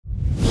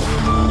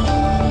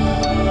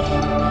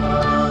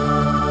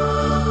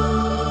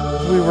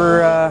we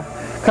were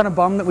kind of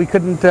bummed that we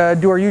couldn't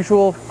do our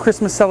usual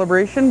Christmas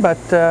celebration, but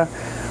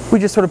we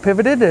just sort of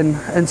pivoted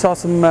and saw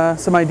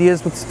some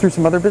ideas through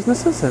some other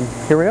businesses, and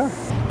here we are.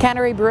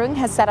 Cannery Brewing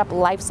has set up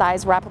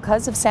life-size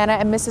replicas of Santa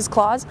and Mrs.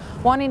 Claus,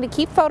 wanting to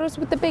keep photos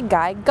with the big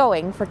guy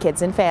going for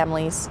kids and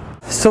families.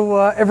 So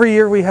every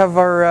year we have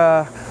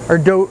our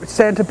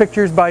Santa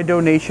pictures by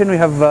donation. We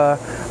have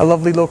a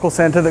lovely local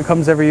Santa that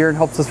comes every year and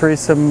helps us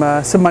raise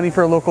some money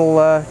for a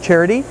local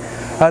charity.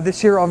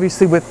 This year,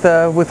 obviously, with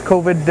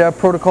COVID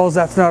protocols,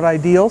 that's not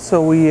ideal,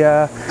 so we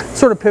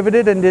sort of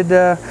pivoted and did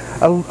a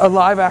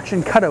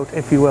live-action cutout,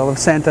 if you will, of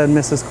Santa and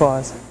Mrs.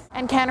 Claus.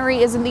 And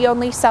Cannery isn't the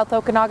only South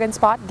Okanagan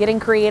spot getting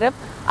creative.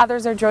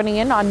 Others are joining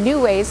in on new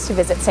ways to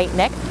visit St.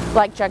 Nick,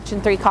 like Junction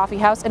 3 Coffee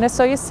House in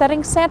Osoyoos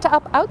setting Santa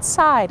up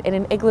outside in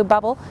an igloo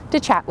bubble to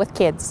chat with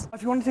kids.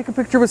 If you want to take a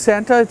picture with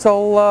Santa, it's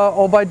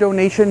all by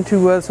donation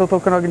to South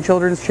Okanagan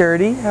Children's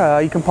Charity.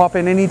 You can pop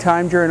in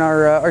anytime during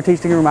our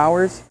tasting room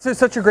hours. So it's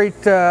such a great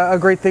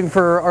thing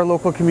for our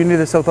local community.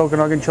 The South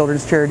Okanagan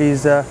Children's Charity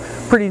is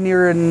pretty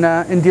near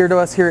and dear to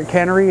us here at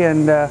Cannery,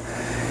 and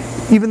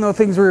even though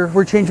things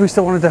were changed, we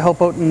still wanted to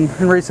help out and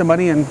raise some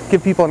money and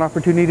give people an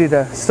opportunity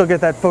to still get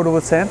that photo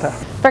with Santa.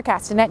 For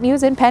Castanet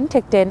News in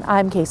Penticton,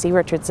 I'm Casey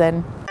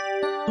Richardson.